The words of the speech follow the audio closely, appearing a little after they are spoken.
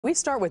We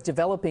start with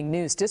developing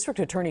news. District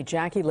Attorney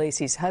Jackie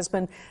Lacey's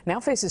husband now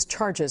faces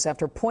charges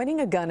after pointing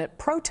a gun at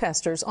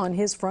protesters on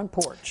his front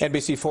porch.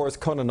 NBC4's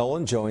Conan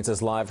Nolan joins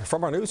us live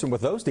from our newsroom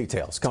with those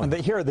details.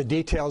 Here are the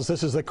details.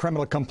 This is the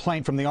criminal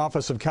complaint from the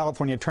Office of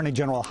California Attorney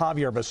General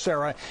Javier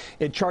Becerra.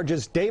 It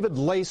charges David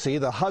Lacey,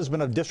 the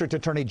husband of District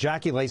Attorney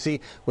Jackie Lacey,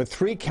 with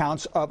 3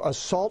 counts of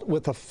assault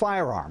with a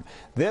firearm.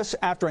 This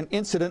after an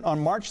incident on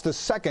March the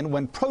 2nd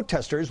when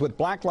protesters with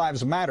Black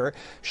Lives Matter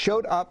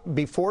showed up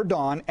before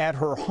dawn at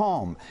her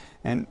home.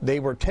 And they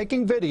were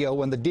taking video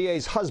when the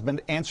DA's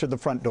husband answered the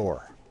front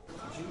door.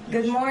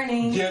 Good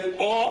morning. Get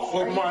off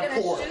of my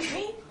porch.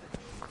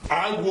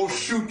 I will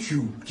shoot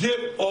you.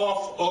 Get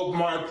off of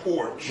my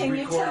porch. Can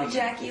you tell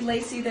Jackie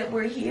Lacey that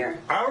we're here?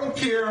 I don't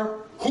care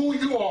who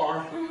you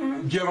are.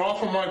 Get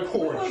off of my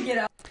porch. We'll get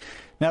out.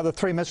 Now, the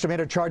 3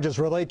 misdemeanor charges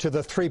relate to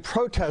the 3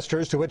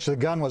 protesters to which the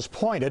gun was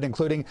pointed,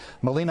 including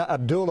Melina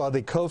Abdullah,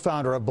 the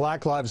co-founder of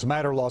Black Lives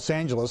Matter Los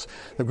Angeles.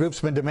 The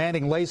group's been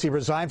demanding Lacey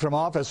resign from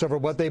office over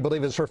what they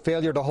believe is her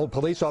failure to hold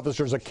police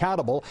officers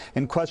accountable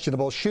in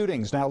questionable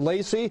shootings. Now,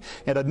 Lacey,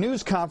 at a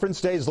news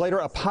conference days later,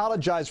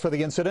 apologized for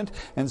the incident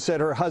and said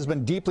her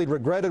husband deeply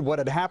regretted what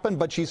had happened,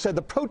 but she said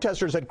the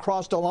protesters had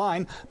crossed a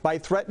line by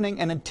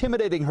threatening and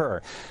intimidating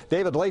her.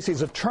 David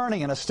Lacey's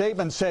attorney in a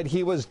statement said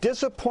he was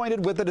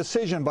disappointed with the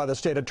decision by the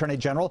state Attorney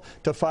General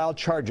to file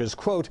charges.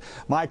 Quote,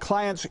 "My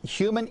client's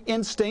human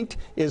instinct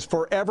is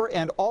forever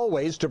and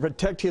always to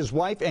protect his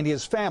wife and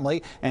his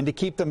family and to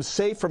keep them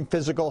safe from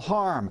physical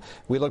harm.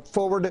 We look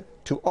forward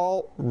to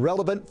all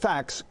relevant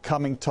facts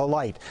coming to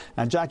light."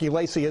 And Jackie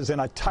Lacey is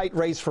in a tight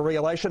race for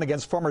re-election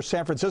against former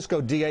San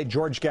Francisco DA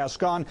George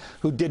Gascon,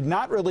 who did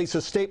not release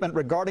a statement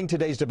regarding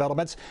today's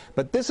developments,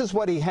 but this is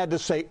what he had to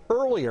say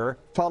earlier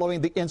following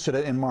the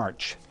incident in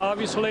March.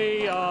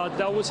 Obviously,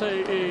 that was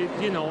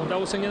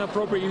an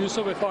inappropriate use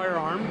of a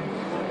firearm.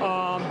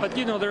 But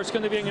there's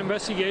going to be an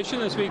investigation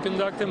that's being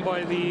conducted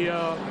by the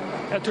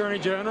Attorney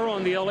General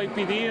and the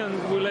LAPD, and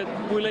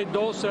we let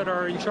those that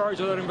are in charge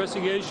of that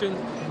investigation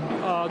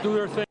do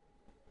their thing.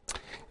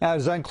 Now,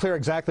 it's unclear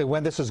exactly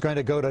when this is going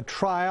to go to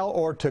trial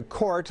or to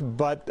court,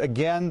 but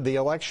again, the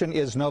election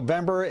is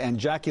November, and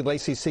Jackie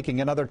Lacey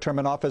seeking another term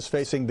in office,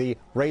 facing the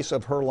race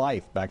of her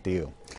life. Back to you.